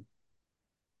do?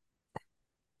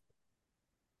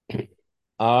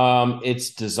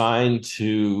 It's designed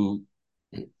to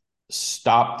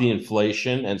stop the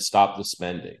inflation and stop the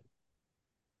spending.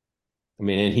 I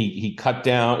mean, and he cut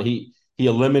down, he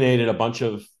eliminated a bunch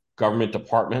of government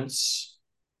departments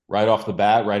right off the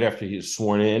bat, right after he was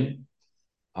sworn in.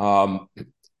 Um,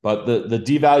 but the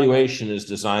devaluation is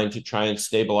designed to try and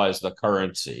stabilize the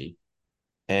currency.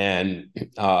 And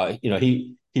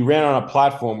he ran on a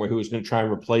platform where he was going to try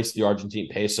and replace the Argentine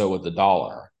peso with the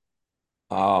dollar.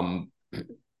 Um,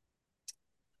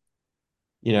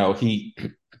 he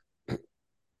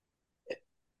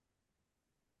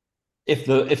if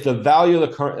the value of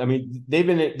the current, I mean, they've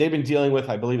been dealing with,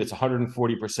 I believe it's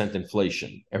 140%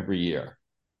 inflation every year,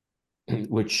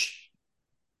 which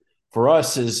for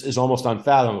us is almost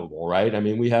unfathomable, right? I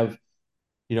mean, we hit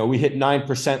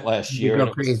 9% last They year, go and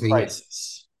it was a crazy, yeah.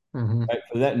 crisis. Hmm. Right?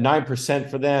 For that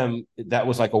 9% for them, that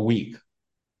was like a week,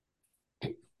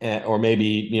 or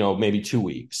maybe 2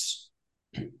 weeks.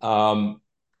 Um,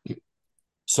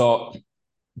 so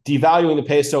devaluing the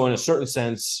peso, in a certain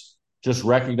sense, just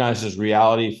recognizes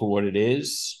reality for what it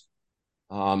is,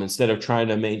 instead of trying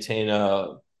to maintain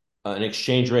an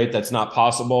exchange rate that's not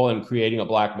possible and creating a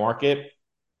black market.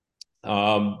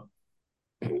 Um,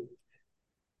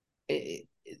 he's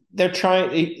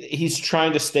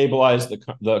trying to stabilize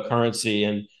the currency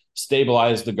and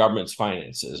stabilize the government's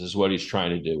finances, is what he's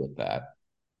trying to do with that.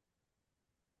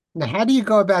 Now, how do you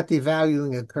go about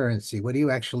devaluing a currency? What do you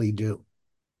actually do?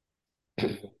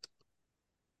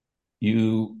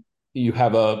 you you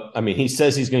have I mean, he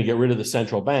says he's going to get rid of the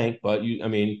central bank, but I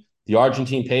mean, the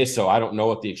Argentine peso, I don't know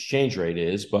what the exchange rate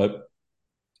is, but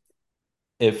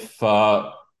if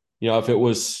if it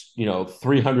was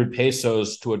 300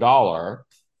 pesos to a dollar,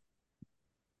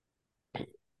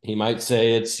 he might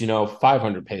say it's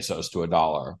 500 pesos to a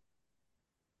dollar,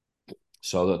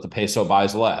 so that the peso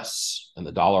buys less and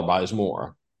the dollar buys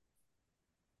more.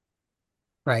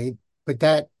 Right? But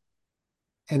that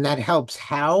helps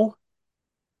how?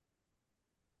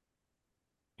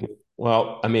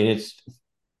 Well, I mean, it's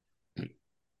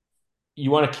you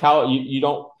want to you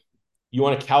don't you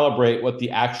want to calibrate what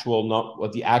the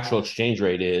actual exchange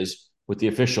rate is with the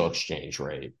official exchange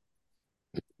rate.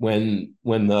 When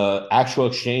the actual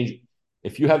exchange,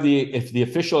 if the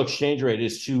official exchange rate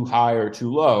is too high or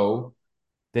too low,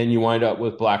 then you wind up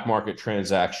with black market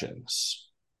transactions.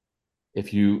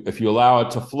 If you allow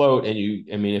it to float, and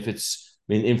I mean,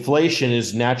 inflation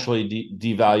is naturally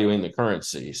devaluing the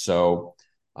currency. So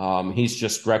he's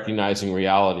just recognizing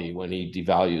reality when he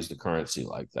devalues the currency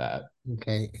like that.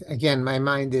 Okay. Again, my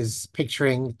mind is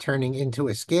picturing turning into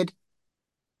a skid.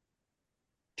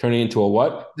 Turning into a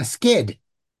what? A skid.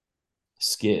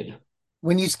 Skid.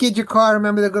 When you skid your car,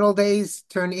 remember the good old days?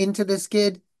 Turn into the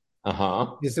skid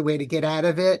Uh-huh. is the way to get out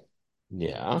of it. So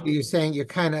Yeah. you're saying you're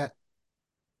kind of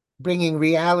bringing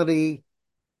reality,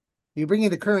 you're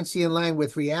bringing the currency in line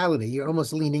with reality. You're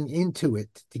almost leaning into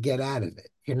it to get out of it.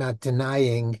 You're not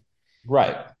denying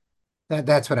Right. that.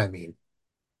 That's what I mean.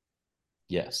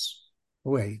 Yes.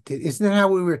 Wait, isn't that how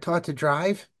we were taught to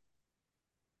drive?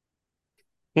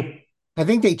 I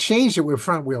think they changed it with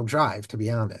front wheel drive, to be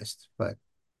honest, but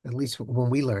at least when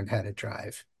we learned how to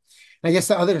drive. I guess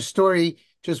the other story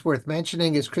just worth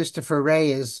mentioning is Christopher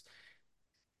Wray is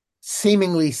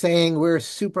seemingly saying we're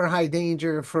super high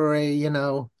danger for a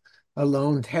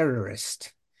lone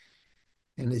terrorist.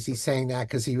 And is he saying that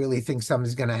because he really thinks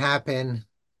something's going to happen?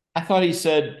 I thought he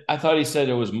said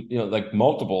it was, like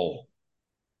multiple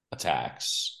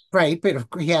attacks. Right, but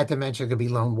he had to mention it could be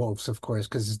lone wolves, of course,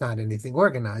 because it's not anything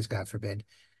organized, God forbid.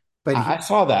 But I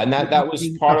saw that, and that was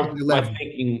part up of in the my level.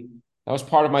 thinking. That was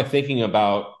part of my thinking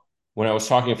about when I was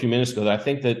talking a few minutes ago. That I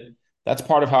think that that's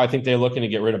part of how I think they're looking to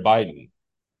get rid of Biden.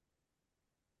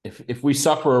 If we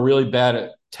suffer a really bad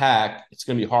attack, it's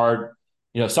going to be hard.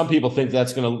 Some people think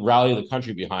that's going to rally the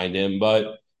country behind him,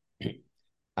 but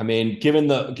I mean, given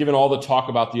all the talk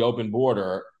about the open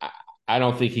border, I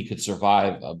don't think he could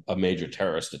survive a major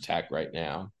terrorist attack right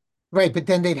now. Right, but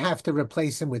then they'd have to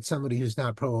replace him with somebody who's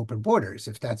not pro open borders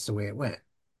if that's the way it went.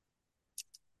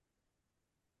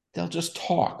 They'll just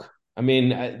talk. I mean,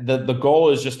 the goal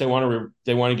is just they want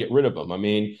to get rid of him. I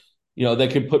mean, they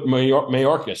could put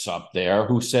Mayorkas up there,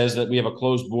 who says that we have a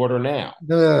closed border now.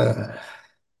 Ugh.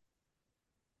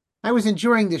 I was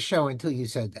enjoying the show until you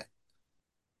said that.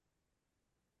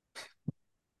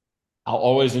 I'll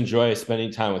always enjoy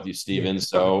spending time with you, Yeah. Steven. So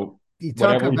So you talk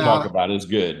whatever we talk about, about is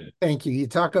good. thank you. You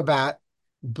talk about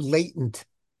blatant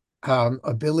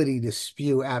ability to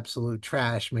spew absolute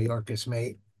trash. Mayorkas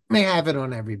may have it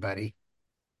on everybody.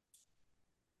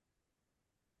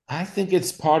 I think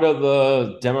it's part of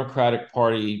the Democratic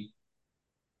Party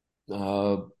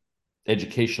uh,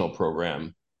 educational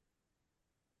program.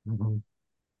 Mhm.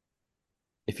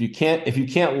 If you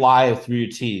can't lie through your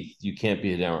teeth, you can't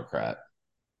be a Democrat.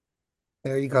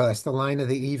 There you go. That's the line of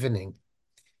the evening.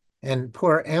 And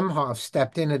poor Emhoff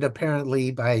stepped in it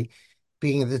apparently by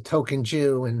being the token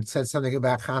Jew and said something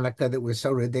about Hanukkah that was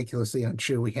so ridiculously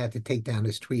untrue we had to take down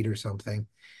his tweet or something.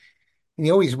 And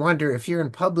you always wonder if you're in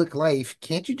public life,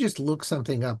 can't you just look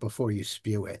something up before you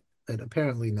spew it? But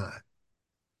apparently not.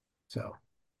 So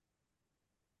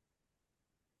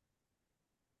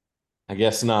I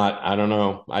guess not. I don't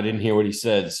know. I didn't hear what he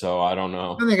said, so I don't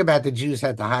know. something about the Jews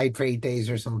had to hide for 8 days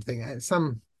or something.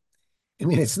 I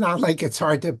mean, it's not like it's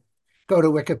hard to go to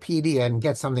Wikipedia and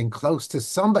get something close to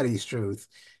somebody's truth.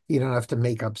 You don't have to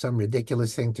make up some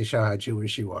ridiculous thing to show how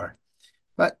Jewish you are.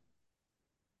 But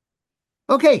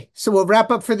okay, so we'll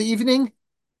wrap up for the evening.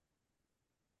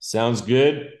 Sounds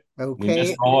good. We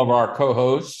missed Okay. all of our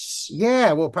co-hosts.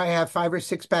 Yeah, we'll probably have 5 or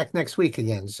 6 back next week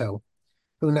again. So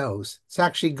who knows? It's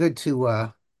actually good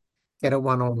to get a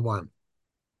one-on-one.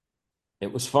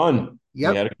 It was fun. We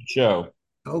Yep. had a good show.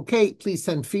 Okay, please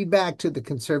send feedback to the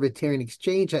Conservatarian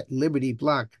Exchange at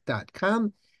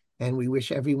libertyblock.com. And we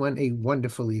wish everyone a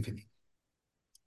wonderful evening.